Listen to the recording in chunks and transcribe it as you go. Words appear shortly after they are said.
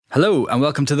Hello and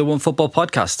welcome to the Onefootball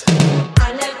podcast.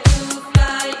 I like to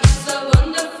fly, it's a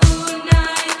wonderful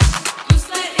night. Just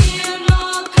like Ian,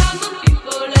 come on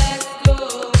people, let's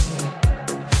go.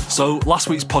 So last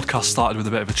week's podcast started with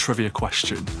a bit of a trivia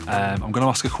question. I'm going to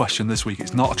ask a question this week.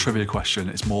 It's not a trivia question,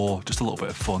 it's more just a little bit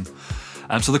of fun.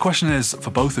 So the question is,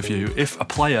 for both of you, if a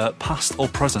player, past or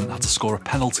present, had to score a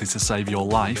penalty to save your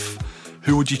life,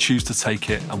 who would you choose to take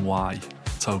it and why?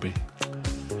 Tobi?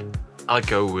 I'd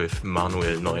go with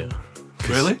Manuel Neuer.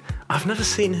 Really? I've never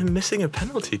seen him missing a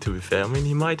penalty, to be fair. I mean,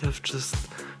 he might have just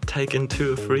taken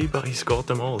 2 or 3, but he scored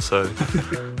them all, so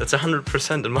that's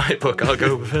 100% in my book. I'll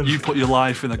go with him. You put your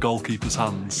life in a goalkeeper's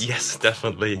hands? Yes,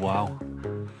 definitely. Wow.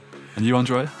 And you,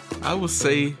 Andrea? I would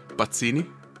say Pazzini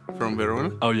from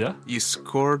Verona. Oh, yeah? He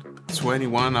scored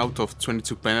 21 out of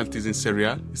 22 penalties in Serie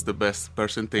A. It's the best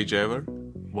percentage ever.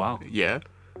 Wow. Yeah.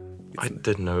 I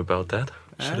didn't know about that.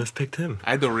 Should have picked him.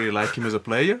 I don't really like him as a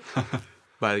player,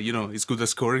 but, he's good at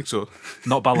scoring, so...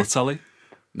 Not Balotelli?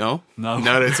 No? No.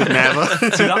 No, it's a never.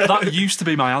 See, that used to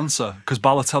be my answer, because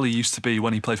Balotelli used to be,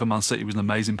 when he played for Man City, he was an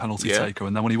amazing penalty taker,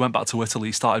 and then when he went back to Italy,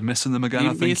 he started missing them again.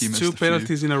 I think he missed 2 a few.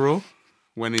 penalties in a row,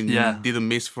 when he Yeah. didn't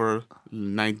miss for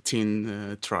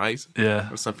 19 tries,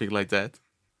 Yeah. or something like that.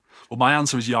 Well, my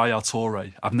answer is Yaya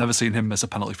Toure. I've never seen him miss a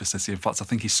penalty for City. In fact, I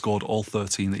think he's scored all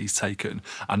 13 that he's taken,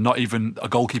 and not even a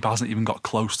goalkeeper hasn't even got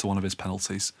close to one of his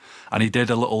penalties. And he did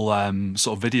a little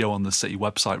sort of video on the City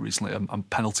website recently, a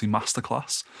penalty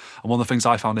masterclass. And one of the things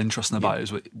I found interesting about it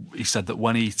is he said that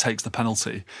when he takes the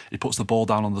penalty, he puts the ball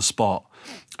down on the spot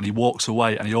and he walks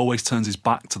away, and he always turns his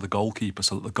back to the goalkeeper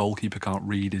so that the goalkeeper can't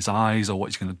read his eyes or what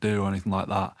he's going to do or anything like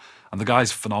that. And the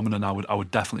guy's phenomenal. I would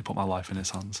definitely put my life in his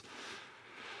hands.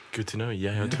 Good to know.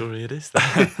 Yeah, Toure it is.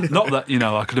 Then. Not that,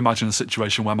 I could imagine a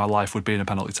situation where my life would be in a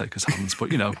penalty taker's hands, but,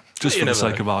 just for the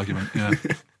sake of argument. Yeah.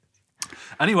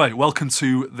 Anyway, welcome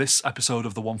to this episode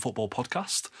of the Onefootball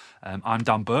podcast. I'm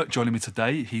Dan Burke. Joining me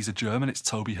today, he's a German, it's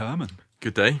Tobi Herrmann.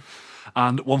 Good day.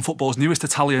 And Onefootball's newest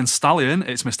Italian stallion,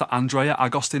 it's Mr. Andrea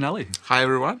Agostinelli. Hi,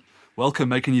 everyone. Welcome,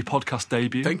 making your podcast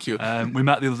debut. Thank you. We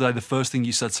met the other day. The first thing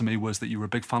you said to me was that you were a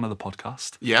big fan of the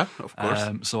podcast. Yeah, of course.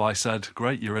 So I said,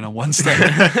 great, you're in on Wednesday.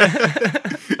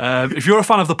 If you're a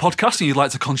fan of the podcast and you'd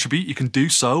like to contribute, you can do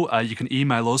so. You can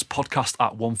email us,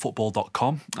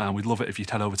 podcast@onefootball.com. And we'd love it if you'd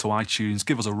head over to iTunes,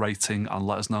 give us a rating and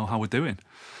let us know how we're doing.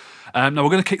 Now,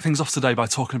 we're going to kick things off today by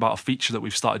talking about a feature that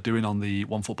we've started doing on the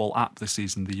Onefootball app this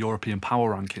season, the European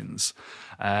Power Rankings.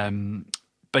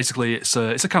 Basically, it's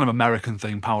a kind of American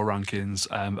thing, power rankings,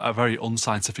 a very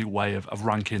unscientific way of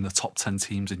ranking the top 10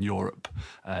 teams in Europe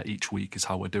each week is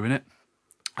how we're doing it.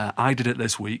 I did it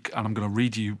this week, and I'm going to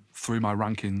read you through my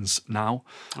rankings now.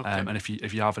 Okay. And if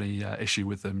you have any issue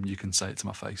with them, you can say it to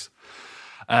my face.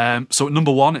 So at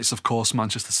number 1, it's, of course,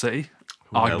 Manchester City,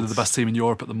 arguably the best team in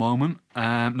Europe at the moment.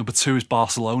 Number 2 is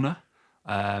Barcelona,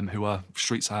 who are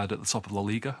streets ahead at the top of La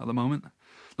Liga at the moment.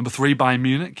 Number 3, Bayern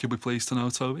Munich, you'll be pleased to know,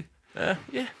 Tobi.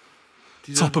 Yeah.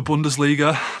 Top of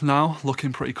Bundesliga now,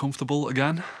 looking pretty comfortable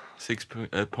again. 6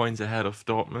 points ahead of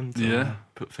Dortmund. Yeah.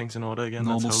 Put things in order again.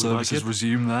 Normal That's how we like services it.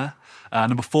 resume there.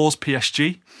 Number 4 is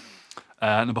PSG.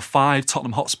 Number 5,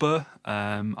 Tottenham Hotspur,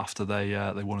 after they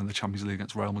won in the Champions League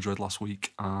against Real Madrid last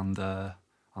week, and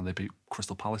they beat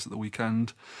Crystal Palace at the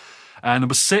weekend.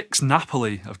 Number 6,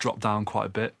 Napoli have dropped down quite a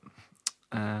bit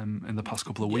in the past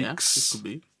couple of weeks. Yeah, it could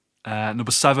be.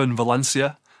 Number 7,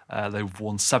 Valencia. They've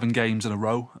won 7 games in a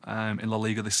row in La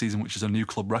Liga this season, which is a new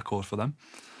club record for them.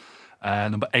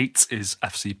 Number 8 is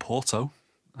FC Porto.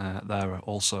 They're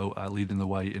also leading the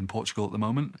way in Portugal at the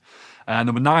moment.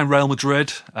 Number 9, Real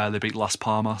Madrid. They beat Las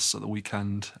Palmas at the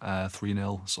weekend,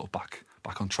 3-0, sort of back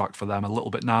on track for them a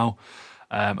little bit now.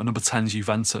 And number 10 is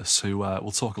Juventus, who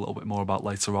we'll talk a little bit more about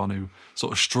later on, who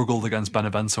sort of struggled against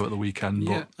Benevento at the weekend.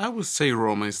 Yeah, But I would say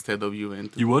Roma instead of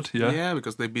Juventus. you would, yeah? Yeah,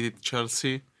 because they beat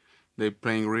Chelsea. They're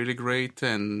playing really great,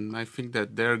 and I think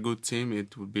that they're a good team.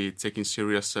 It would be taking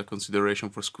serious consideration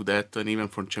for Scudetto and even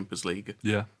for Champions League.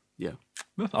 Yeah. Yeah.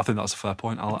 Well, I think that's a fair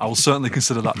point. I will certainly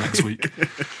consider that next week.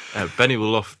 Benny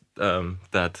will love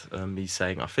me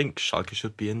saying I think Schalke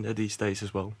should be in there these days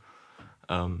as well.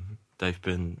 They've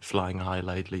been flying high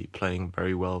lately, playing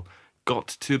very well. Got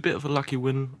to a bit of a lucky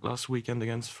win last weekend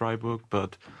against Freiburg,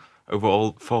 but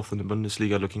overall 4th in the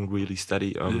Bundesliga, looking really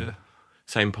steady. Yeah.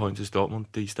 Same points as Dortmund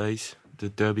these days. The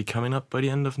derby coming up by the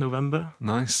end of November.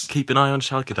 Nice. Keep an eye on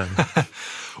Schalke then.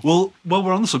 Well,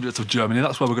 we're on the subject of Germany.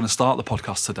 That's where we're going to start the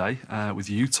podcast today with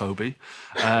you, Tobi.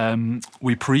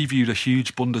 We previewed a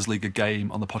huge Bundesliga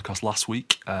game on the podcast last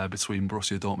week between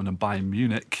Borussia Dortmund and Bayern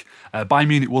Munich. Bayern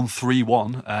Munich won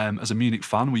 3-1. As a Munich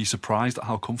fan, were you surprised at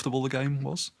how comfortable the game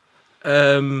was?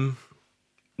 No,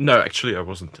 actually I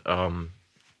wasn't.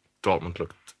 Dortmund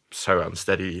looked so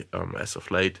unsteady as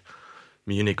of late.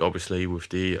 Munich, obviously, with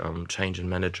the change in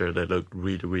manager, they looked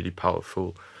really, really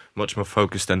powerful, much more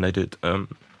focused than they did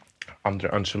under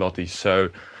Ancelotti. So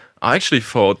I actually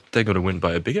thought they're going to win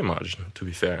by a bigger margin, to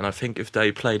be fair. And I think if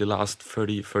they play the last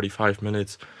 30, 35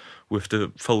 minutes with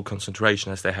the full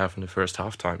concentration as they have in the first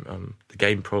halftime, the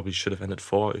game probably should have ended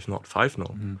 4, if not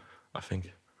 5-0, I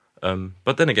think.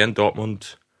 But then again,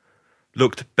 Dortmund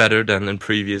looked better than in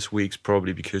previous weeks,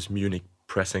 probably because Munich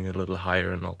pressing a little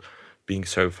higher and not being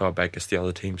so far back as the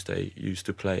other teams they used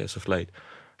to play as of late.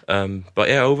 But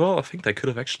yeah, overall, I think they could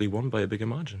have actually won by a bigger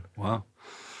margin. Wow.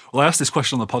 Well, I asked this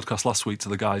question on the podcast last week to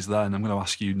the guys there, and I'm going to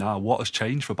ask you now, what has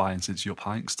changed for Bayern since Jupp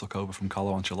Heynckes took over from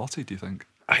Carlo Ancelotti, do you think?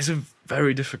 It's a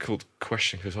very difficult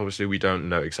question because obviously we don't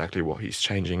know exactly what he's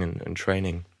changing in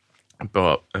training.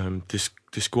 But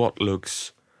the squad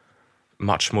looks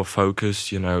much more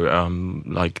focused,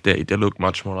 like they look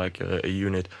much more like a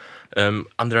unit.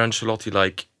 Under Ancelotti,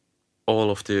 like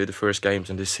all of the first games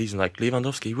in this season, like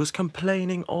Lewandowski, he was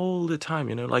complaining all the time,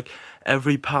 like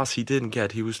every pass he didn't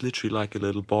get, he was literally like a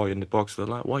little boy in the box. They're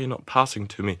like, why are you not passing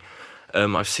to me?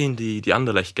 I've seen the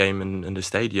Anderlecht game in the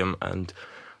stadium, and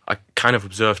I kind of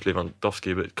observed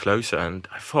Lewandowski a bit closer, and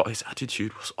I thought his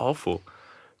attitude was awful.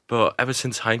 But ever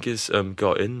since Heynckes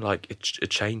got in, like it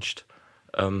changed.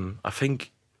 I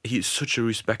think he's such a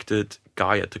respected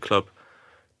guy at the club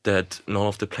that none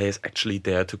of the players actually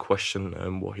dare to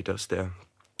question what he does there.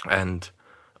 And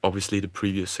obviously the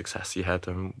previous success he had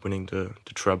winning the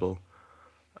treble,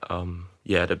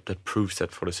 that proves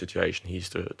that for the situation he's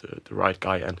the right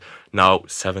guy. And now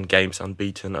 7 games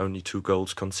unbeaten, only 2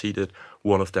 goals conceded.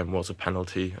 One of them was a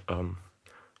penalty.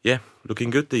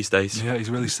 Looking good these days. Yeah, he's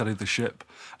really steadied the ship.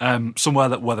 Somewhere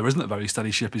where there isn't a very steady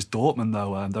ship is Dortmund,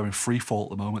 though. They're in free fall at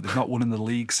the moment. They've not won in the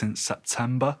league since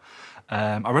September.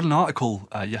 I read an article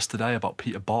yesterday about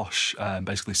Peter Bosch,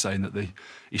 basically saying that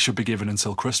he should be given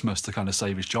until Christmas to kind of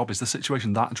save his job. Is the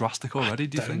situation that drastic already,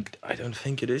 do you think? I don't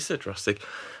think it is that drastic.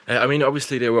 I mean,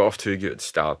 obviously they were off to a good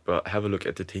start, but have a look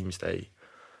at the teams they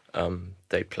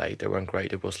played. They weren't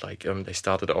great. It was like they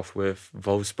started off with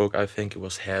Wolfsburg, I think. It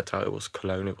was Hertha, it was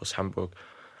Cologne, it was Hamburg.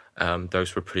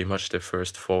 Those were pretty much their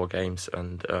first 4 games,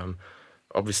 and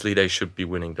obviously they should be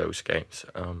winning those games.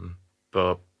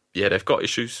 But yeah, they've got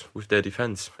issues with their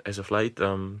defence as of late.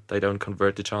 They don't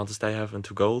convert the chances they have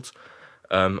into goals.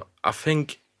 I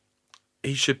think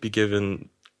he should be given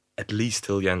at least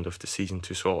till the end of the season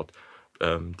to sort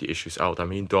the issues out. I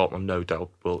mean, Dortmund no doubt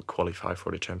will qualify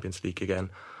for the Champions League again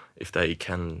if they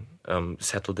can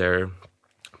settle their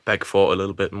back four a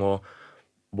little bit more.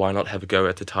 Why not have a go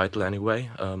at the title anyway?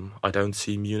 I don't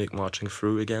see Munich marching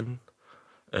through again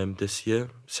this year,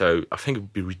 so I think it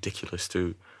would be ridiculous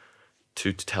to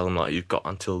tell them like you've got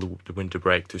until the winter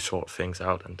break to sort things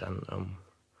out, and then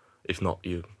if not,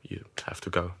 you have to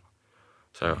go.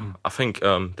 So I think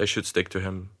they should stick to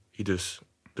him. He does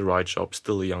the right job.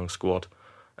 Still a young squad,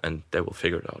 and they will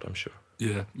figure it out, I'm sure.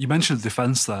 Yeah, you mentioned the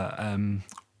defence there.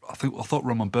 I thought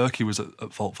Roman Burke was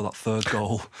at fault for that third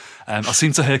goal. I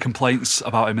seem to hear complaints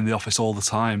about him in the office all the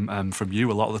time, from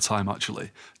you a lot of the time,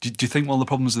 actually. Do you think one of the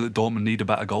problems is that Dortmund need a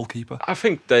better goalkeeper? I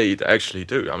think they actually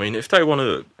do. I mean, if they want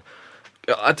to...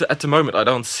 At the moment, I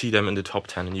don't see them in the top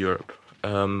 10 in Europe.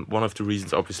 One of the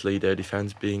reasons, obviously, their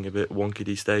defence being a bit wonky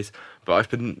these days. But I've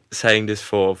been saying this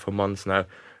for months now.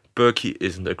 Burke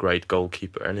isn't a great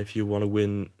goalkeeper. And if you want to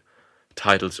win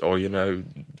titles or,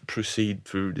 proceed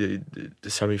through the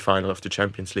semi-final of the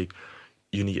Champions League,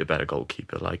 you need a better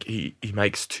goalkeeper. Like, he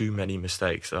makes too many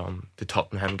mistakes. The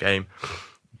Tottenham game,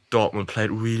 Dortmund played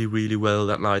really, really well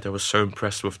that night. I was so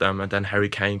impressed with them. And then Harry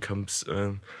Kane comes...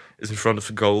 is in front of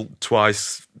the goal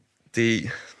twice. The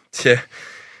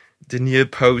near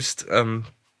post,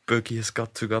 Burke has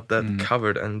got that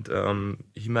covered, and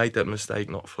he made that mistake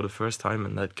not for the first time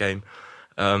in that game.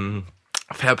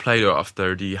 Fair play though,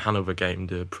 after the Hanover game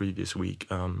the previous week.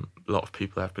 A lot of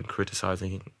people have been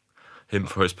criticising him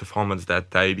for his performance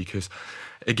that day because,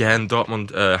 again,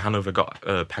 Dortmund, Hanover got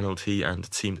a penalty and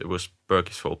it seemed it was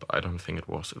Burke's fault, but I don't think it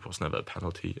was. It was never a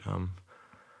penalty.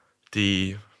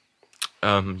 They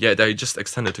just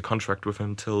extended the contract with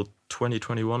him till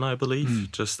 2021, I believe,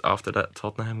 just after that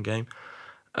Tottenham game.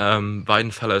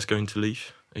 Weidenfeller is going to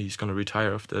leave. He's going to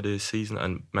retire after this season,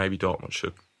 and maybe Dortmund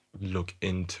should look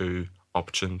into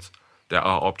options. There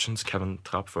are options. Kevin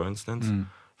Trapp, for instance,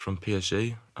 from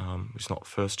PSG. He's not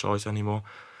first choice anymore.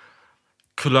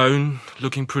 Cologne,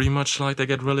 looking pretty much like they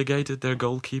get relegated. Their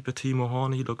goalkeeper, Timo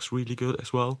Horn, he looks really good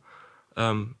as well.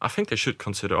 I think they should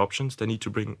consider options. They need to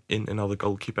bring in another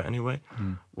goalkeeper anyway,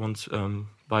 once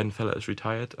Weidenfeller is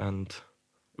retired, and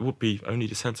it would be only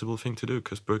the sensible thing to do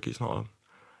because Burke is not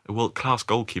a world-class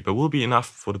goalkeeper will be enough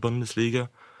for the Bundesliga.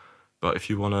 But if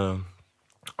you want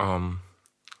to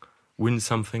win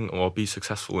something or be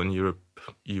successful in Europe,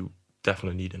 you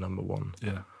definitely need a number one.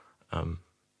 Yeah.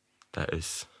 That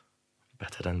is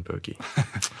better than Burke.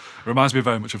 Reminds me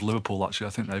very much of Liverpool, actually.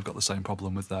 I think they've got the same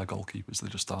problem with their goalkeepers. They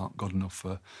just aren't good enough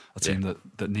for a team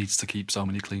that needs to keep so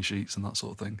many clean sheets and that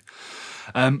sort of thing.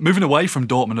 Moving away from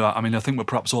Dortmund, I mean, I think we're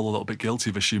perhaps all a little bit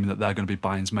guilty of assuming that they're going to be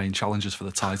Bayern's main challengers for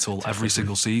the title every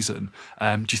single season.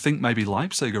 Do you think maybe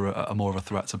Leipzig are more of a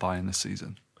threat to Bayern this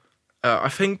season? I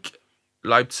think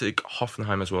Leipzig,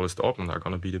 Hoffenheim, as well as Dortmund are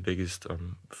going to be the biggest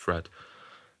threat.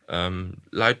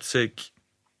 Leipzig...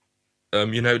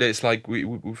 there's like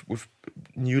with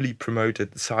newly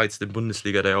promoted sides, the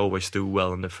Bundesliga, they always do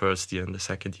well in the first year, and the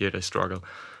second year they struggle.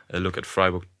 Look at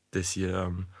Freiburg this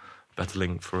year,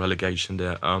 battling for relegation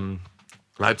there.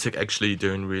 Leipzig actually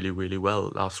doing really, really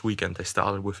well. Last weekend they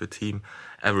started with a team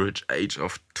average age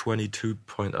of 22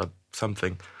 point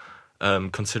something.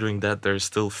 Considering that they're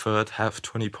still third, have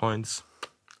 20 points.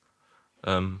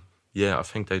 I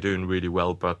think they're doing really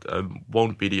well, but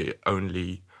won't be the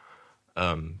only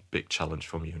big challenge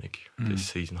for Munich this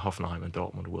season. Hoffenheim and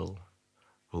Dortmund will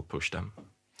push them.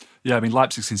 Yeah, I mean,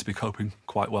 Leipzig seems to be coping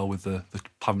quite well with the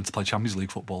having to play Champions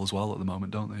League football as well at the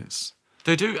moment, don't they?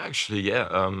 They do actually,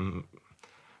 yeah.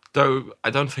 Though I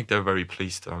don't think they're very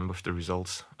pleased with the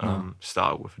results.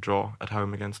 Started with a draw at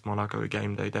home against Monaco, a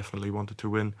game they definitely wanted to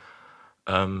win.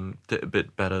 Did a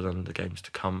bit better than the games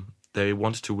to come. They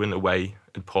wanted to win away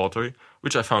in Porto,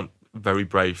 which I found very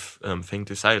brave thing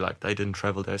to say. Like, they didn't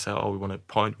travel there, say, we want a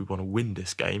point, we want to win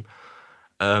this game.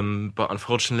 But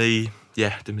unfortunately,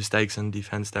 the mistakes in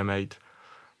defense they made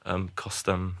cost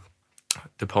them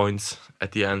the points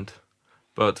at the end.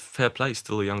 But fair play,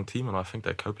 still a young team, and I think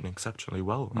they're coping exceptionally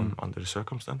well under the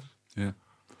circumstances. Yeah.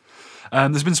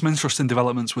 There's been some interesting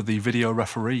developments with the video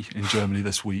referee in Germany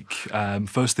this week.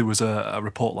 First, there was a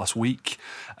report last week,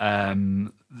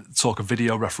 talk of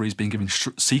video referees being given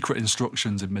secret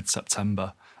instructions in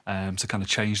mid-September to kind of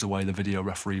change the way the video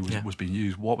referee was being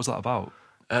used. What was that about?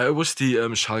 It was the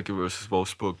Schalke versus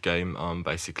Wolfsburg game.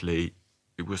 Basically,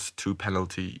 it was 2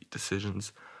 penalty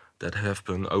decisions that have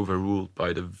been overruled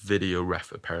by the video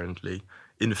ref, apparently,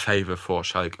 in favour for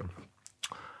Schalke.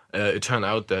 It turned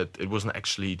out that it wasn't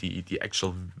actually the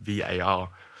actual VAR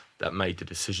that made the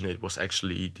decision. It was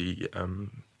actually the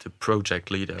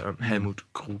project leader, Helmut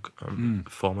Krug,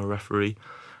 former referee,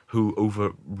 who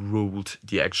overruled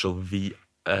the actual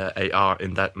VAR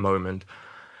in that moment.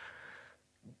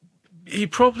 He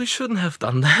probably shouldn't have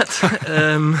done that.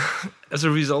 As a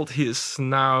result, he has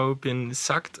now been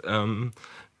sacked,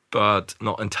 but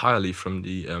not entirely from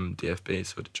the DFB,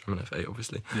 so the German FA,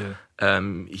 obviously. Yeah.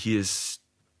 He is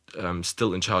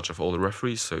still in charge of all the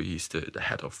referees, so he's the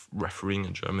head of refereeing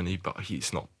in Germany, but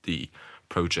he's not the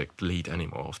project lead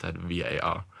anymore of that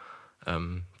VAR.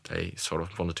 They sort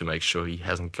of wanted to make sure he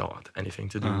hasn't got anything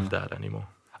to do with that anymore.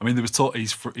 I mean, there was talk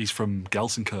he's from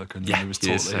Gelsenkirchen, and there was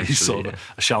talk that he's sort of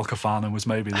a Schalke fan, and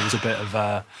there was a bit of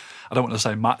I don't want to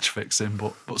say match fixing,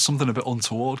 but something a bit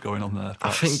untoward going on there.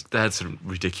 Perhaps. I think that's a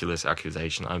ridiculous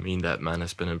accusation. I mean, that man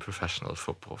has been in professional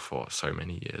football for so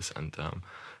many years, and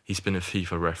he's been a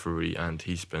FIFA referee, and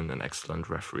he's been an excellent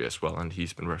referee as well, and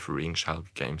he's been refereeing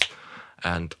Schalke games.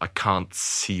 And I can't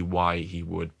see why he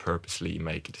would purposely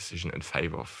make a decision in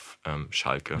favour of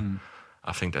Schalke.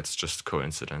 I think that's just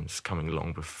coincidence coming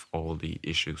along with all the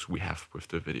issues we have with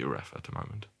the video ref at the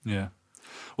moment. Yeah.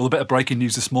 Well, a bit of breaking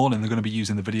news this morning. They're going to be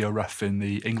using the video ref in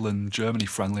the England-Germany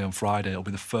friendly on Friday. It'll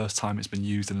be the first time it's been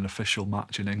used in an official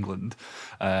match in England.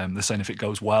 They're saying if it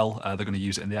goes well, they're going to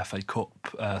use it in the FA Cup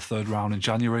third round in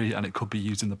January, and it could be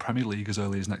used in the Premier League as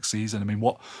early as next season. I mean,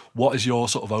 what is your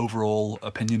sort of overall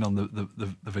opinion on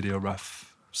the video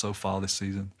ref so far this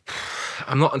season?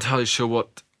 I'm not entirely sure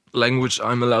what language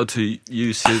I'm allowed to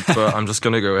use it, but I'm just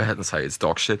going to go ahead and say it's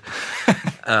dog shit.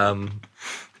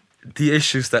 The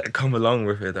issues that come along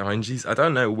with it, I mean, geez, I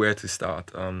don't know where to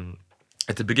start.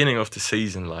 At the beginning of the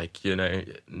season,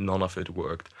 none of it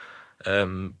worked.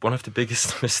 One of the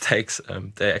biggest mistakes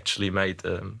they actually made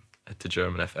at the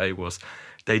German FA was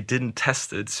they didn't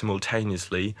test it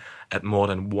simultaneously at more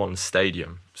than one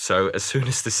stadium. So as soon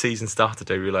as the season started,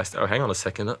 they realized, hang on a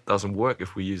second, that doesn't work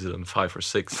if we use it in 5 or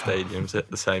 6 stadiums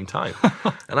at the same time.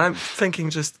 And I'm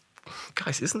thinking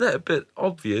guys, isn't that a bit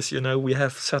obvious? We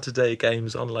have Saturday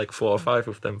games on 4 or 5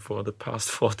 of them for the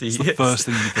past 40 years. It's the first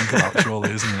thing you think about,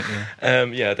 surely, isn't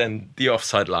it? Yeah. Then the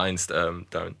offside lines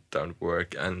don't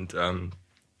work. And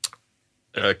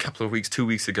a couple of weeks, 2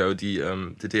 weeks ago, the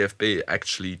DFB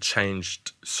actually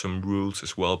changed some rules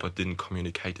as well, but didn't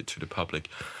communicate it to the public.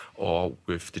 or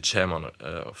with the chairman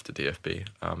of the DFB.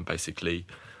 Basically,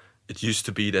 it used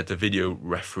to be that the video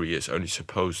referee is only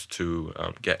supposed to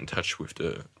get in touch with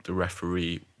the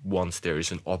referee once there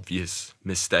is an obvious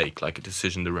mistake, like a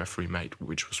decision the referee made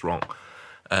which was wrong.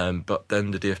 But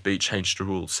then the DFB changed the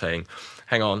rules saying,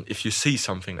 hang on, if you see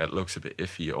something that looks a bit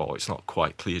iffy or it's not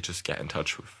quite clear, just get in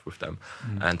touch with them.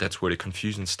 And that's where the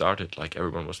confusion started. Like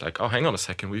everyone was like, oh, hang on a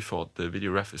second, we thought the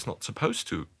video ref is not supposed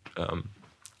to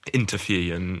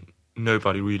interfere, and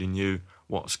nobody really knew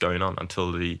what's going on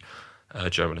until the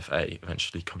German FA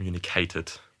eventually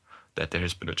communicated that there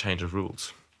has been a change of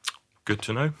rules. Good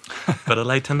to know. Better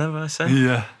late than never, I say.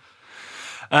 Yeah.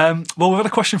 Well, we've had a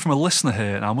question from a listener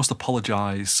here, and I must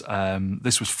apologise.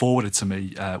 This was forwarded to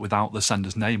me without the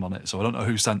sender's name on it, so I don't know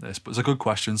who sent this, but it's a good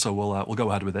question, so we'll go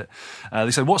ahead with it.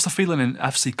 They said, what's the feeling in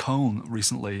FC Köln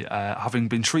recently, having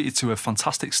been treated to a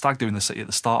fantastic stag do in the city at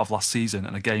the start of last season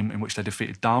and a game in which they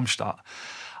defeated Darmstadt?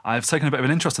 I've taken a bit of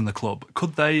an interest in the club.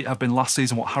 Could they have been last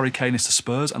season what Harry Kane is to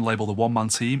Spurs and labelled a one-man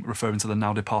team, referring to the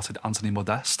now departed Anthony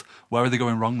Modeste? Where are they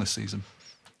going wrong this season?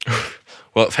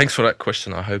 Well, thanks for that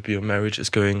question. I hope your marriage is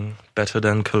going better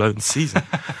than Cologne's season.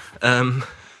 In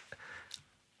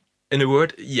a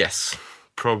word, yes.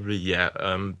 Probably, yeah.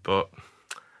 But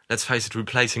let's face it,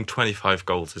 replacing 25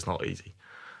 goals is not easy.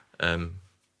 Would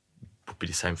be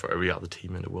the same for every other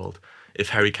team in the world. If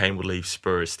Harry Kane would leave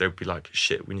Spurs, they would be like,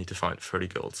 shit, we need to find 30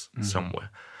 goals somewhere.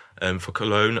 For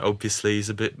Cologne, obviously, is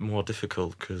a bit more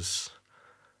difficult because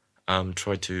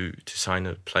try to sign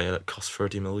a player that costs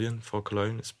 30 million for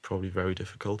Cologne. It's probably very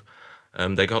difficult.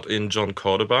 They got in John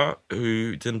Cordoba,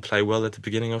 who didn't play well at the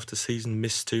beginning of the season,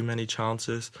 missed too many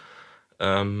chances.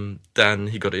 Then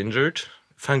he got injured.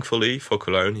 Thankfully for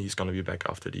Cologne, he's going to be back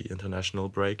after the international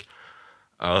break.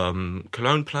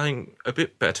 Cologne playing a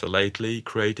bit better lately,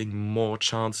 creating more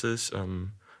chances,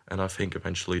 and I think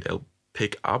eventually they'll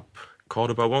pick up.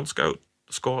 Cordoba won't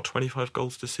score 25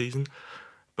 goals this season,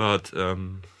 but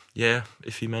yeah,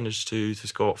 if he managed to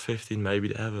score 15, maybe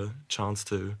they have a chance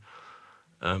to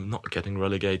not getting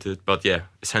relegated. But yeah,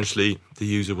 essentially the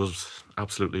user was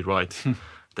absolutely right.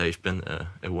 They've been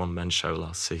a one-man show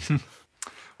last season.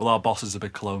 Well, our boss is a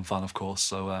big Cologne fan, of course,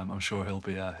 so I'm sure he'll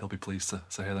be pleased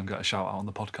to hear them get a shout out on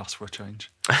the podcast for a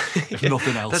change, if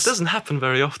nothing else. That doesn't happen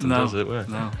very often, does it?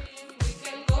 No.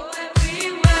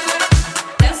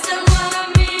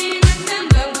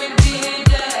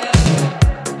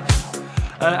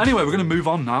 Anyway, we're going to move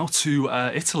on now to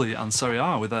Italy and Serie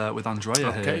A with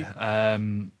Andrea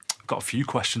here. Got a few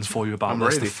questions for you about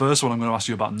this. Ready. The first one I'm going to ask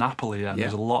you about Napoli, and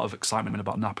there's a lot of excitement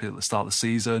about Napoli at the start of the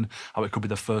season, how it could be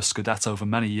the first Scudetto for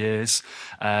many years.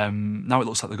 Now it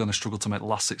looks like they're going to struggle to make the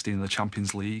last 16 in the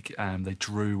Champions League. They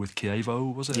drew with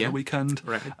Chievo, was it, at the weekend?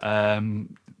 Right.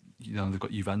 They've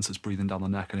got Juventus breathing down the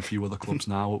neck and a few other clubs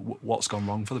now. What's gone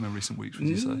wrong for them in recent weeks, would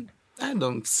you say? I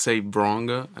don't say wrong.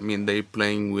 I mean, they're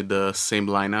playing with the same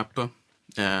lineup.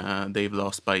 They've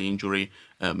lost by injury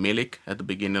Milik at the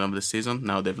beginning of the season.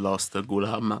 Now they've lost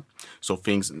Gulham. So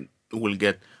things will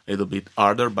get a little bit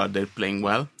harder, but they're playing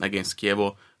well. Against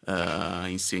Chievo,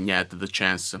 Insigne had the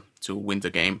chance to win the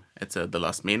game at the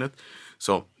last minute.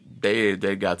 So they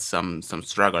got some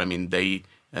struggle. I mean, they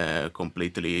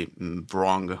completely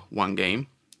wrong one game,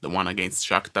 the one against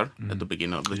Shakhtar at the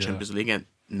beginning of the Champions League. And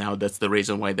now that's the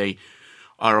reason why they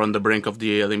are on the brink of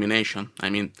the elimination. I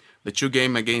mean, the two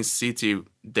games against City,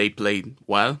 they played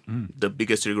well. The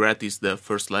biggest regret is the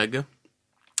first leg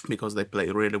because they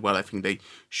played really well. I think they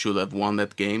should have won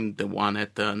that game. The one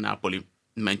at Napoli,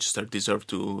 Manchester deserved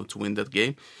to win that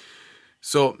game.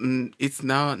 So it's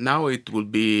now it will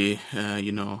be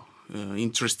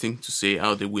interesting to see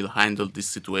how they will handle this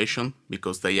situation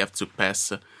because they have to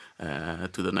pass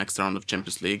to the next round of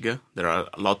Champions League. There are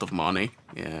a lot of money,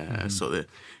 so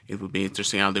it will be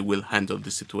interesting how they will handle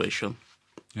this situation.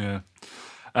 Yeah.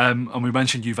 And we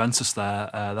mentioned Juventus there.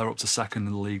 They're up to second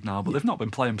in the league now, but they've not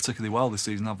been playing particularly well this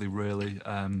season, have they, really,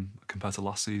 compared to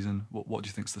last season? What do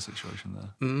you think is the situation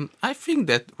there? I think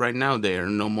that right now they are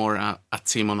no more a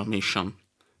team on a mission.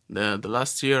 The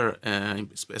last year,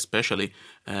 especially,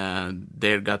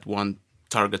 they got one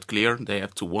target clear. They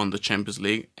have to win the Champions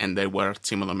League, and they were a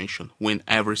team on a mission. Win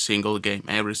every single game.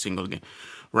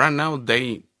 Right now,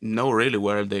 they know really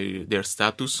well their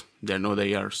status. They know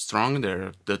they are strong.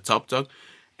 They're the top dog,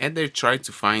 and they try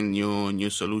to find new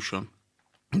solution.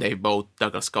 They bought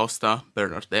Douglas Costa,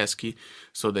 Bernardeschi,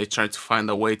 so they try to find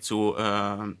a way to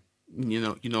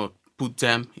put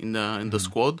them in the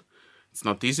squad. It's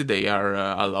not easy. They are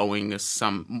allowing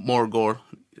some more goal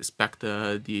respect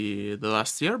the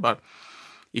last year, but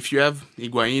if you have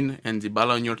Higuain and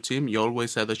Dybala on your team, you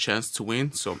always have a chance to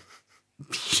win. So,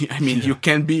 I mean, you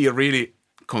can be really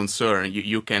concern.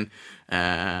 You can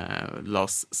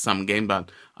lose some game,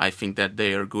 but I think that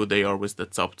they are good. They are always the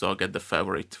top dog and the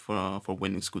favorite for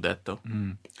winning Scudetto.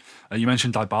 You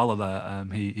mentioned Dybala there.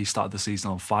 He started the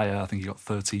season on fire. I think he got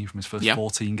 13 from his first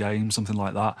 14 games, something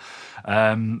like that.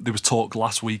 There was talk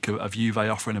last week of Juve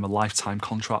offering him a lifetime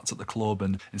contract at the club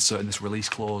and inserting this release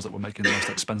clause that we're making the most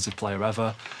expensive player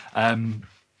ever.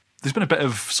 There's been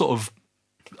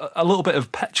a little bit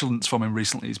of petulance from him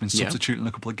recently. He's been substituting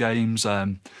a couple of games.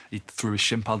 He threw his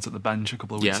shin pads at the bench a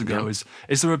couple of weeks ago.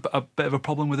 Is there a bit of a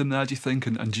problem with him there, do you think?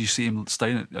 And do you see him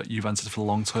staying at Juventus for the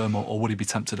long term, or would he be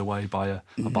tempted away by a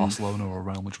Barcelona or a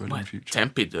Real Madrid in the future?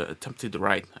 Tempted,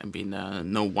 right? I mean,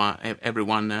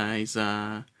 everyone is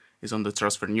on the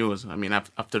transfer news. I mean,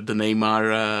 after the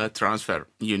Neymar transfer,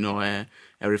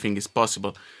 everything is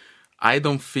possible. I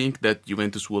don't think that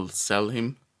Juventus will sell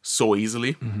him so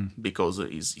easily because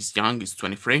he's young, he's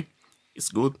 23, he's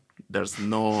good. There's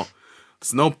no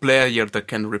player that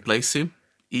can replace him.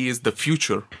 He is the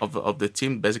future of the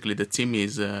team. Basically, the team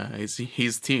is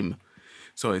his team,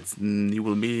 so it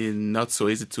will be not so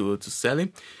easy to sell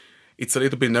him. It's a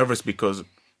little bit nervous because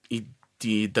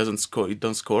he doesn't score. He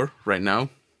don't score right now.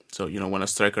 So when a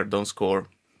striker don't score,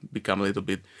 become a little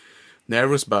bit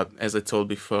nervous. But as I told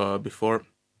before,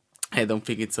 I don't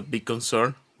think it's a big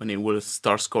concern. When he will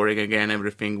start scoring again,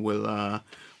 everything will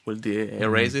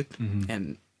erase it,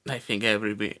 and I think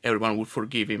everyone will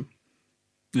forgive him.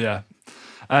 Yeah.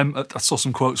 I saw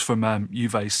some quotes from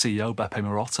Juve's CEO Beppe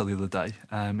Marotta the other day.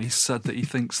 He said that he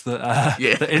thinks that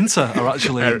that Inter are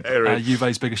actually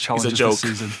Juve's biggest challengers this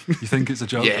season. You think it's a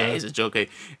joke? Yeah, it's a joke.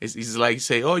 It's like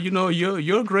say, oh,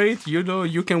 you're great. You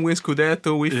can win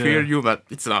Scudetto. We fear you, but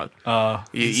it's not.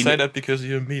 You say that because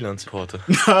you're a Milan supporter.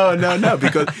 No,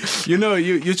 because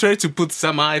you try to put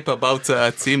some hype about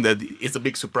a team that is a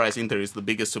big surprise. Inter is the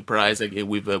biggest surprise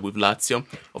with Lazio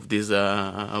of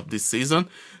this season.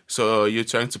 So you're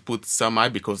trying to put some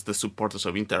hype because the supporters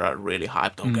of Inter are really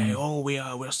hyped. Okay,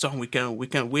 we're strong. We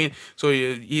can win. So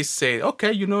he said,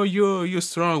 okay, you're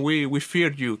strong. We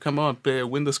feared you. Come on,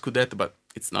 win the Scudetto. But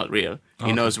it's not real.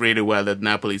 He knows really well that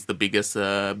Napoli is the biggest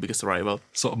rival.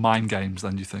 Sort of mind games,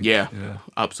 then, do you think? Yeah,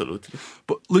 absolutely.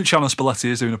 But Luciano Spalletti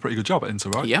is doing a pretty good job at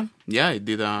Inter, right? Yeah, he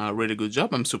did a really good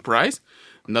job. I'm surprised,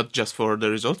 not just for the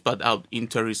results, but how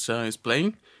Inter is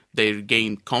playing. They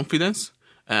gained confidence.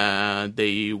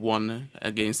 They won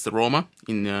against Roma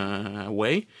in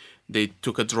away. They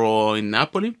took a draw in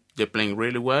Napoli. They're playing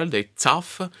really well. They're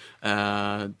tough.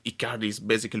 Icardi is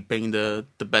basically playing the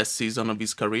best season of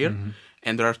his career.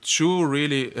 And there are two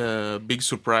really big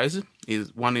surprises.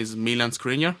 One is Milan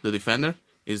Skriniar, the defender.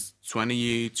 He's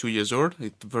 22 years old.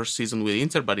 It's the first season with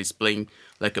Inter, but he's playing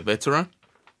like a veteran.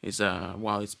 He's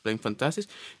playing fantastic.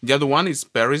 The other one is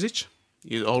Perisic.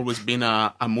 He's always been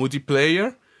a moody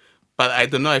player. But I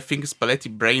don't know, I think Spalletti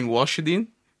brainwashed him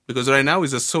because right now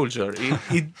he's a soldier.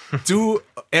 He do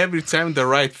every time the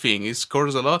right thing. He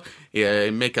scores a lot,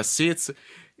 he make assists.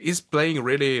 He's playing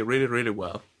really, really, really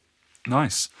well.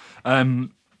 Nice.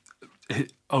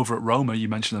 Over at Roma, you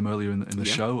mentioned them earlier in the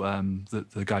show.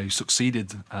 The guy who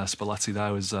succeeded Spalletti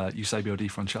there was Eusebio Di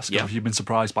Francesco. Yeah. Have you been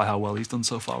surprised by how well he's done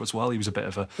so far as well? He was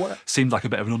seemed like a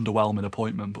bit of an underwhelming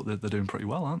appointment, but they're doing pretty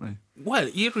well, aren't they? Well,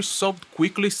 he resolved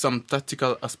quickly some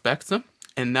tactical aspects,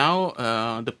 and now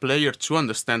the player too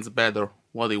understands better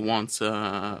what he wants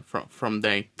from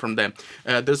them.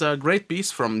 There's a great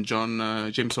piece from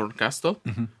James Horncastle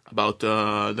about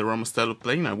the Roma style of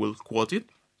playing. I will quote it.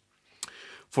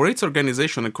 For its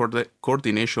organization and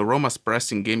coordination, Roma's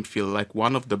pressing game feels like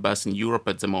one of the best in Europe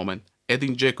at the moment.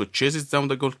 Edin Dzeko chases down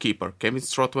the goalkeeper. Kevin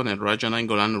Strootman and Raja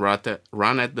Nainggolan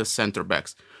run at the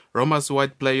centre-backs. Roma's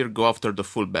wide player go after the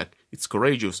full-back. It's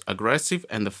courageous, aggressive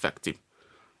and effective.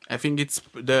 I think it's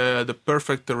the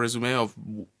perfect resume of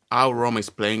how Roma is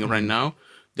playing right now.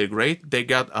 They're great. They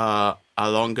got a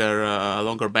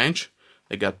longer bench.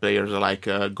 They got players like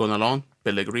Gonalon,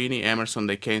 Pellegrini, Emerson.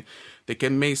 They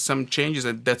can make some changes,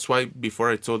 and that's why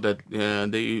before I thought that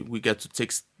we got to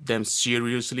take them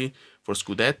seriously for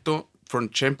Scudetto. For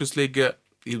Champions League,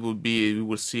 we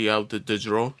will see how the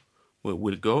draw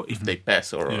will go if they pass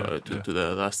to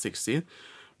the last 16.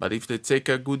 But if they take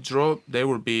a good draw, they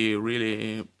will be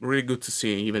really, really good to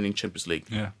see even in Champions League.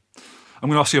 Yeah. I'm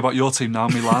going to ask you about your team now,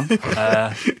 Milan.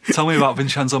 Tell me about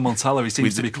Vincenzo Montella. He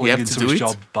seems to be clinging to his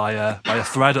job by a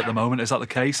thread at the moment. Is that the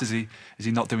case? Is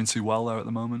he not doing too well there at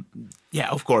the moment? Yeah,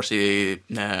 of course.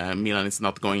 Milan is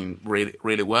not going really,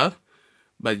 really well.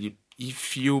 But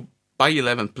if you buy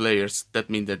 11 players, that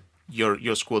means that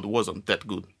your squad wasn't that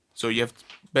good. So you have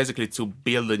basically to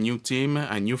build a new team,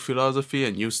 a new philosophy,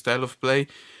 a new style of play.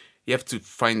 You have to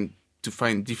find to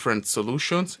find different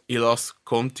solutions. He lost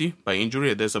Conti by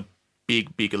injury. There's a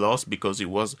big loss because he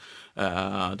was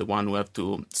the one who had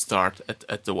to start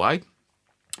at the wide.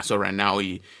 So right now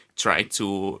he tried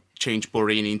to change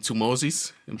Borini into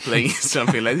Moses and playing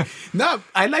something like that. No,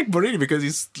 I like Borini because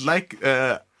he's like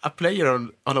a player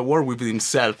on a war with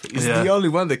himself. He's the only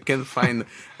one that can find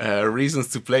reasons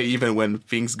to play even when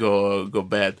things go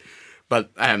bad.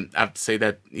 But I have to say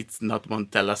that it's not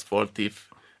Montella's fault if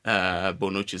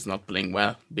Bonucci is not playing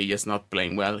well, Biglia is not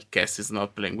playing well, Kess is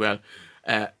not playing well.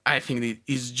 I think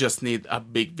he just need a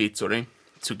big victory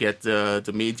to get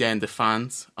the media and the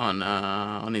fans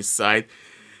on his side,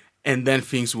 and then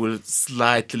things will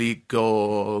slightly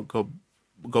go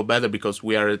better because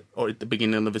we are at the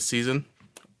beginning of the season.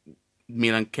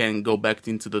 Milan can go back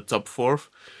into the top 4.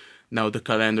 Now the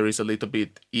calendar is a little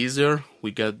bit easier.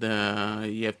 We got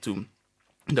the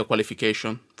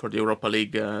qualification for the Europa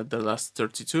League, the last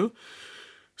 32.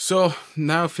 So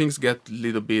now things get a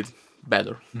little bit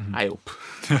better, I hope.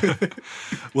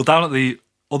 Well, down at the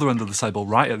other end of the table,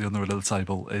 right at the other end of the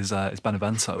table, is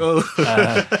Benevento.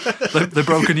 They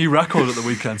broke a new record at the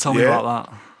weekend. Tell me about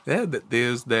that. Yeah,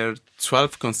 there's their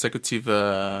 12 consecutive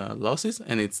losses,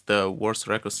 and it's the worst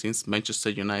record since Manchester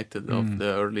United of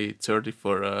the early 30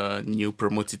 for a new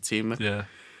promoted team. Yeah.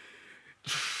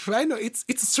 I know it's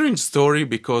a strange story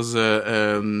because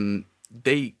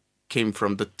they came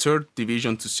from the 3rd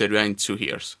division to Serie A in 2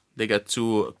 years. They got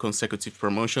 2 consecutive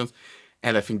promotions,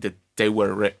 and I think that they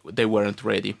weren't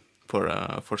ready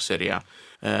for Serie A.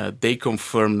 They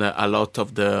confirmed a lot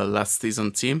of the last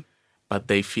season team, but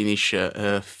they finish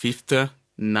 5th,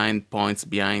 9 points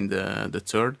behind the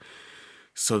 3rd,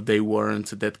 so they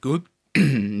weren't that good.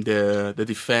 The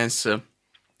defense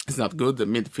is not good. The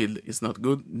midfield is not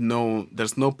good. No,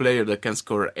 there's no player that can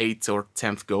score 8th or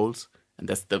 10th goals, and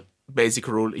that's the basic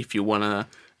rule if you wanna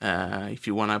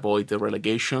avoid the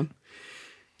relegation.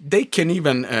 They can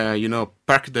even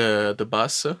park the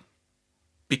bus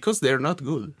because they're not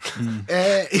good.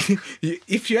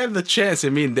 If you have the chance, I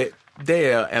mean,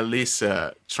 they are at least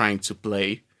trying to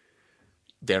play.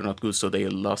 They're not good, so they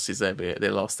lost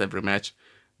every match,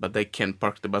 but they can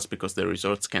park the bus because the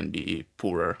results can be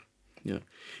poorer.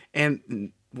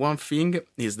 And one thing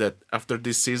is that after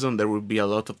this season, there will be a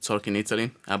lot of talk in Italy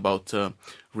about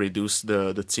reduce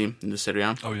the team in the Serie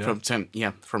A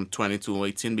from 20 to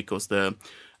 18 because the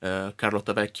Carlo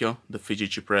Tavecchio, the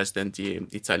FIGC president, the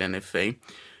Italian FA,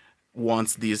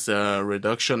 wants this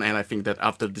reduction, and I think that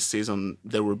after this season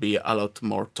there will be a lot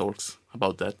more talks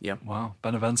about that. Yeah. Wow,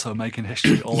 Benevento making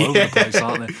history all over the place,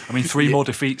 aren't they? I mean, 3 more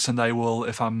defeats, and they will,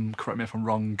 correct me if I'm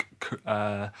wrong,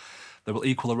 they will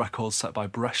equal a record set by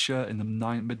Brescia in the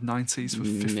mid-90s for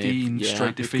 15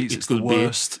 straight defeats. It's the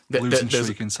worst losing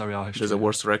streak in Serie A history. There's a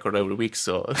worst record every week,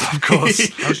 so... Of course.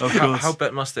 How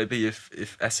bad must they be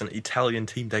if as an Italian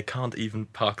team, they can't even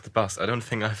park the bus? I don't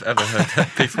think I've ever heard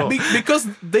that before. Because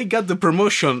they got the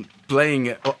promotion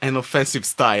playing an offensive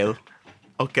style.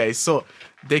 Okay, so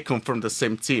they come from the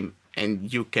same team,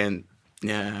 and you can...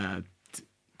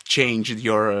 change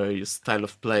your style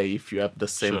of play if you have the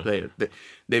same player.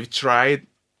 They've tried,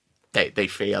 they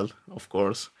failed, of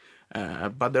course.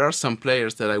 But there are some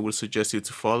players that I will suggest you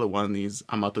to follow. One is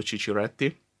Amato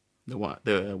Cicciretti, the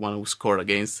one who scored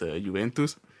against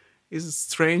Juventus. He's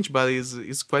strange, but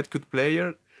he's quite good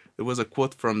player. There was a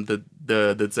quote from the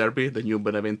Zerbi, the new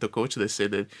Benevento coach. They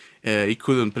said that he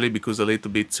couldn't play because a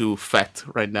little bit too fat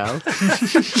right now.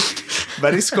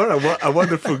 But he scored a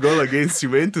wonderful goal against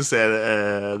Juventus.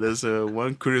 And there's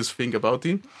one curious thing about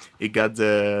him. He got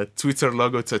the Twitter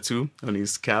logo tattoo on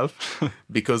his calf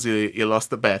because he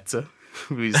lost a bet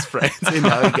with his friends. And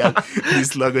now he got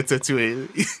this logo tattoo.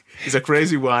 He's a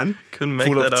crazy one,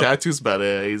 full of tattoos, but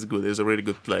he's good. He's a really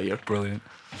good player. Brilliant.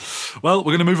 Well,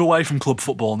 we're going to move away from club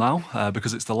football now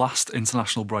because it's the last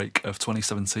international break of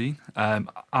 2017.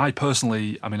 I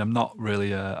personally, I'm not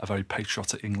really a very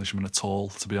patriotic Englishman at all,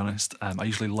 to be honest. I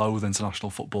usually loathe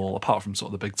international football, apart from sort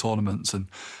of the big tournaments and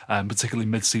particularly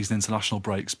mid-season international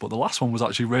breaks. But the last one was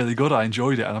actually really good. I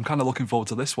enjoyed it, and I'm kind of looking forward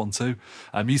to this one too.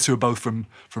 You two are both from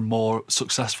more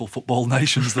successful football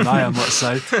nations than I am, let's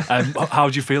say. How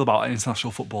do you feel about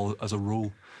international football as a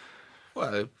rule?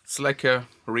 Well, it's like a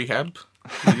rehab.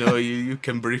 You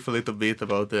can brief a little bit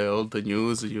about all the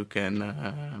news. You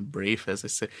can brief, as I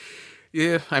say.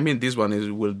 Yeah, this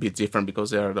one will be different because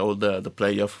they are all the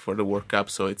playoff for the World Cup,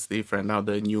 so it's different. Now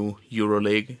the new Euro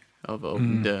League of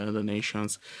the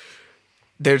nations.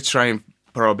 They're trying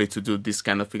probably to do this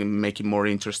kind of thing, make it more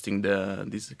interesting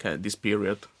this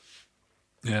period.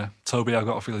 Yeah, Toby, I've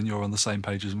got a feeling you're on the same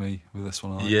page as me with this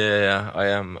one. Aren't you? Yeah, I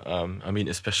am. I mean,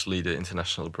 especially the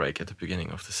international break at the beginning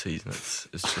of the season. It's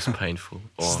just painful.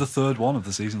 This is the third one of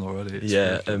the season already. It's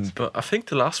ridiculous. But I think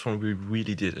the last one we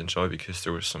really did enjoy because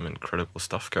there was some incredible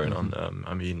stuff going on.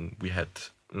 I mean, we had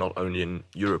not only in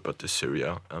Europe but the Serie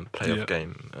A playoff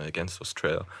game against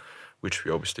Australia, which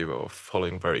we obviously were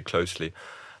following very closely.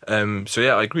 So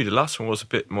yeah, I agree. The last one was a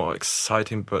bit more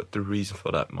exciting, but the reason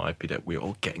for that might be that we're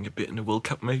all getting a bit in the World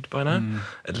Cup mood by now.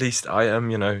 At least I am.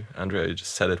 You know, Andrea, you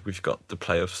just said it. We've got the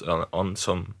playoffs on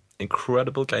some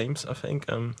incredible games. I think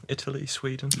Italy,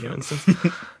 Sweden, for instance.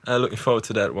 Looking forward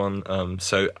to that one.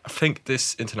 So I think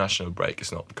this international break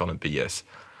is not going to be as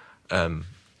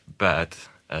bad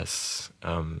as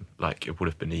like it would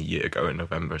have been a year ago in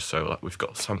November. So like we've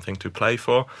got something to play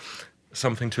for,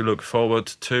 something to look forward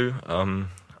to.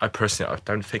 I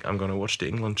don't think I'm going to watch the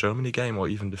England-Germany game or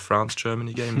even the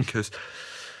France-Germany game because,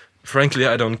 frankly,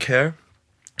 I don't care.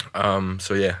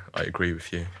 So yeah, I agree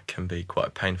with you. It can be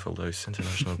quite painful, those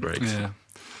international breaks. Yeah.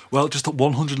 Well, just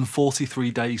 143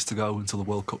 days to go until the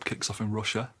World Cup kicks off in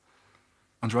Russia.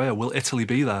 Andrea, will Italy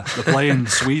be there? They're playing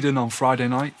Sweden on Friday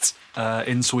night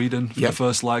in Sweden for the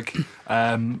first leg.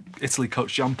 Italy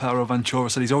coach Gianpiero Ventura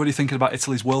said he's already thinking about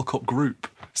Italy's World Cup group.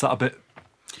 Is that a bit...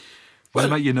 Will it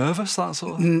make you nervous, that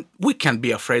sort of? We can't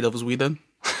be afraid of Sweden.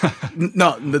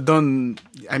 No, don't.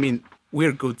 I mean,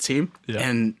 we're a good team,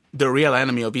 and the real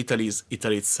enemy of Italy is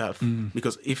Italy itself.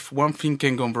 Because if one thing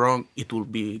can go wrong, it will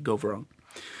go wrong.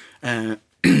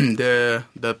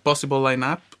 The possible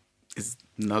lineup is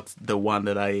not the one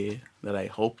that I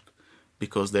hoped,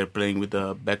 because they're playing with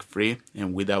the back three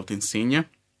and without Insigne,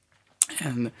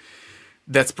 and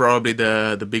that's probably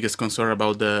the biggest concern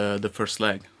about the first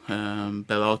leg.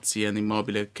 Belotti and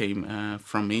Immobile came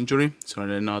from injury, so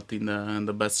they're not in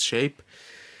the best shape.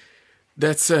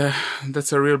 That's a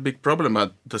real big problem.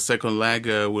 But the second leg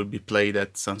will be played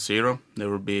at San Siro. There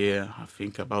will be, I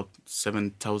think, about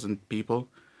 7,000 people.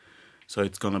 So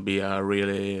it's gonna be a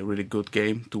really, really good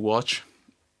game to watch.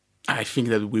 I think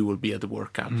that we will be at the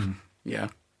World Cup. Yeah.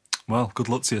 Well, good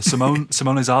luck to you. Simone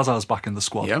Zaza's back in the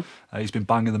squad. Yeah. He's been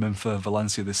banging them in for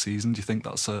Valencia this season. Do you think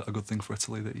that's a good thing for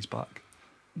Italy that he's back?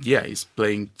 Yeah, he's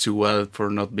playing too well for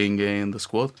not being in the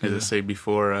squad. As I say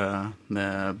before,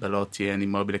 Belotti and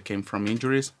Immobile came from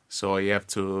injuries, so you have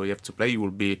to play. He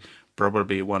will be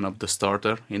probably one of the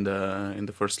starter in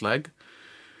the first leg.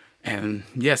 And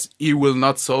yes, he will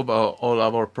not solve all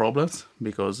of our problems,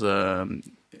 because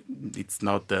it's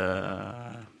not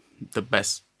the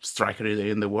best striker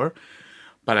in the world.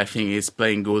 But I think he's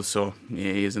playing good, so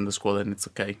he is in the squad and it's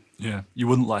okay. Yeah, you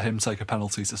wouldn't let him take a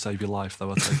penalty to save your life,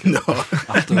 though, I take it. No,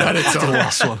 not at all. The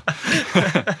last one.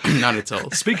 Not at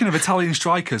all. Speaking of Italian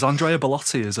strikers, Andrea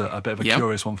Belotti is a bit of a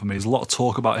curious one for me. There's a lot of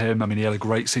talk about him. I mean, he had a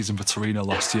great season for Torino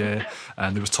last year,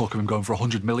 and there was talk of him going for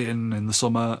 100 million in the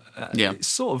summer.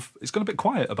 It's gone a bit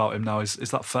quiet about him now. Is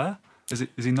that fair?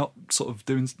 Is he not sort of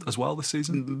doing as well this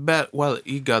season? But, well,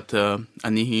 he got a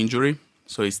knee injury,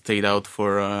 so he stayed out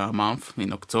for a month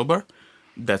in October.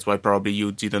 That's why probably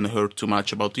you didn't hear too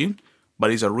much about him.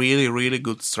 But he's a really, really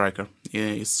good striker.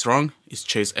 He's strong. He's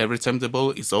chased every time the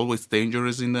ball. He's always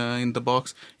dangerous in the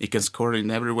box. He can score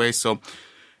in every way. So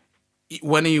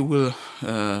when he will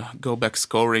go back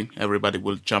scoring, everybody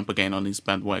will jump again on his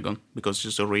bandwagon, because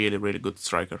he's a really, really good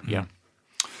striker. Yeah.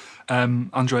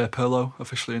 Andrea Pirlo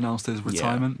officially announced his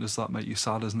retirement. Does that make you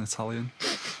sad as an Italian?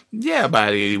 Yeah,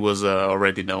 but it was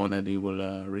already known that he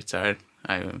will retire.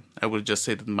 I will just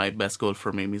say that my best goal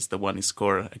for him is the one he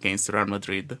scored against Real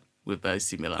Madrid with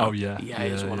AC Milan. Oh, yeah.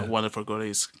 It's one wonderful goal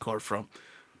he scored from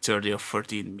 30 or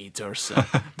 14 meters.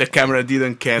 The camera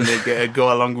didn't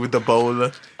go along with the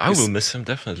ball. I will miss him,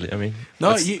 definitely. I mean,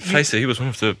 face it, he was one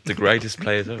of the greatest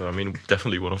players ever. I mean,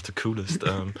 definitely one of the coolest.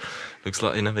 Looks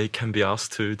like he can be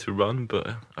asked to run, but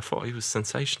I thought he was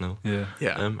sensational. Yeah.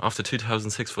 After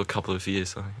 2006, for a couple of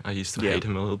years, I used to hate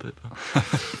him a little bit. But,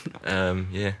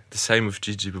 the same with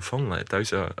Gigi Buffon. Like,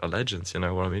 those are legends. You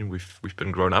know what I mean? We've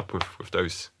been grown up with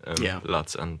those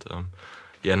lads, and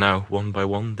now one by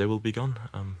one they will be gone.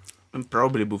 And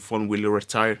probably Buffon will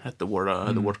retire at the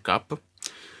World Cup.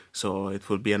 So it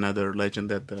will be another legend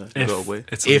that go away.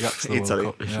 If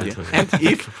Italy. And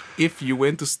if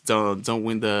Juventus don't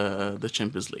win the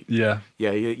Champions League.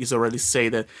 He's already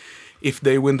said that if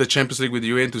they win the Champions League with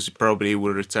Juventus, he probably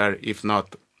will retire. If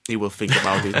not, he will think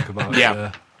about it.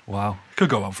 Yeah. Wow. Could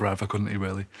go on forever, couldn't he,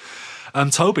 really?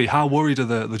 Toby, how worried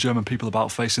are the German people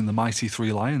about facing the mighty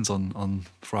Three Lions on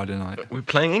Friday night? We're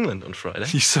playing England on Friday.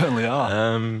 You certainly are.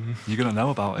 You're going to know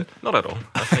about it. Not at all,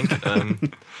 I think.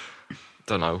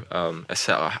 Don't know.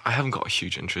 I haven't got a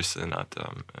huge interest in that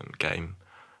game.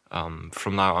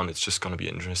 From now on, it's just going to be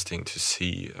interesting to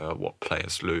see what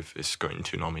players Löw is going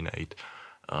to nominate.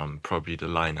 Probably the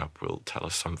lineup will tell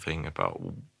us something about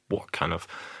what kind of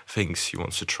things he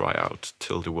wants to try out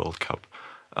till the World Cup.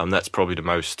 That's probably the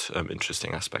most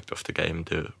interesting aspect of the game.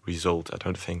 The result, I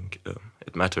don't think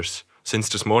it matters. Since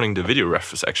this morning, the video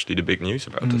ref is actually the big news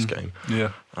about this game.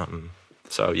 Yeah.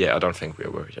 So, yeah, I don't think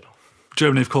we're worried at all.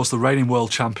 Germany, of course, the reigning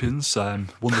world champions, won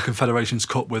the Confederations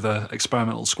Cup with an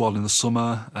experimental squad in the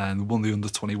summer and won the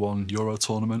Under-21 Euro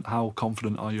tournament. How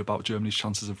confident are you about Germany's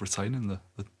chances of retaining the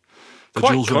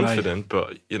Quite Jules Rimet? confident,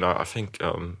 but, I think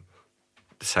the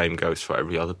same goes for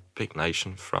every other big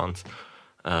nation. France,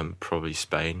 probably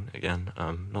Spain again.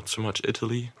 Not so much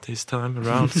Italy this time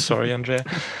around. Sorry, Andrea.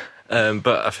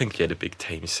 But I think the big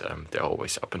teams they're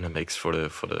always up in the mix for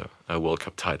the World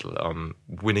Cup title.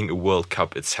 Winning a World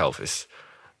Cup itself is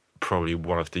probably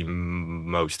one of the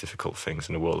most difficult things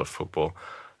in the world of football.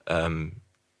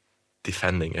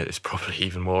 Defending it is probably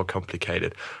even more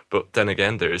complicated. But then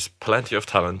again, there is plenty of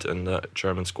talent in the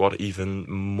German squad, even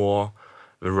more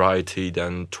variety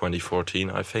than 2014,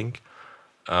 I think.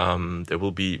 There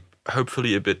will be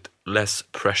hopefully a bit less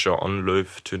pressure on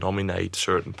Löw to nominate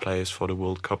certain players for the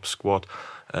World Cup squad.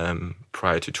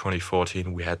 Prior to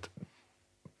 2014, we had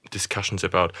discussions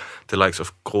about the likes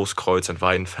of Großkreuz and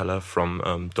Weidenfeller from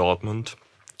Dortmund.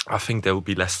 I think there will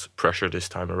be less pressure this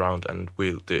time around, and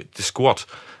the squad,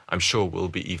 I'm sure, will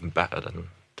be even better than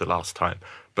the last time.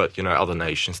 But other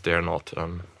nations, they're not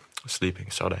sleeping,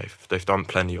 so they've done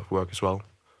plenty of work as well.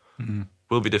 Mm-hmm.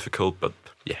 Will be difficult, but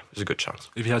yeah, there's a good chance.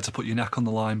 If you had to put your neck on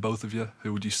the line, both of you,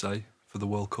 who would you say for the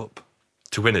World Cup?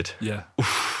 To win it? Yeah.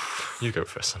 You go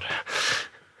first, Andrea.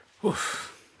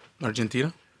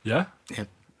 Argentina? Yeah? Yeah.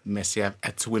 Messi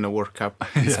had to win a World Cup.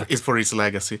 Yeah. It's for his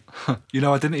legacy. I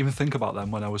didn't even think about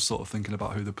them when I was sort of thinking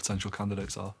about who the potential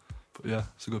candidates are. But yeah,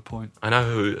 it's a good point. I know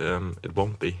who it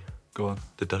won't be. Go on.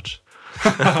 The Dutch.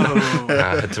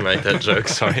 I had to make that joke,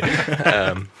 sorry.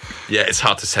 Yeah, it's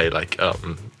hard to say.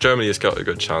 Germany has got a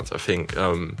good chance. I think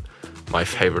my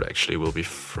favourite actually will be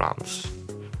France.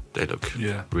 They look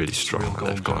really strong.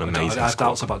 They've got an amazing I have squad.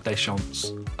 doubts about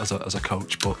Deschamps as a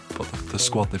coach, but the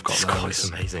squad they've got The there squad is is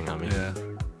amazing. I mean, yeah.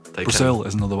 they Brazil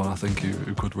is another one I think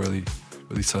who could really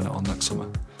turn it on next summer.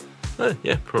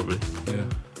 Yeah, probably. Yeah.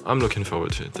 I'm looking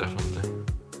forward to it, definitely.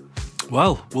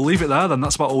 Well, we'll leave it there then.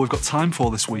 That's about all we've got time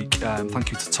for this week.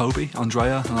 Thank you to Tobi,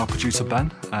 Andrea and our producer Ben.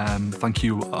 Thank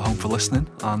you at home for listening,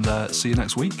 and see you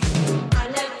next week.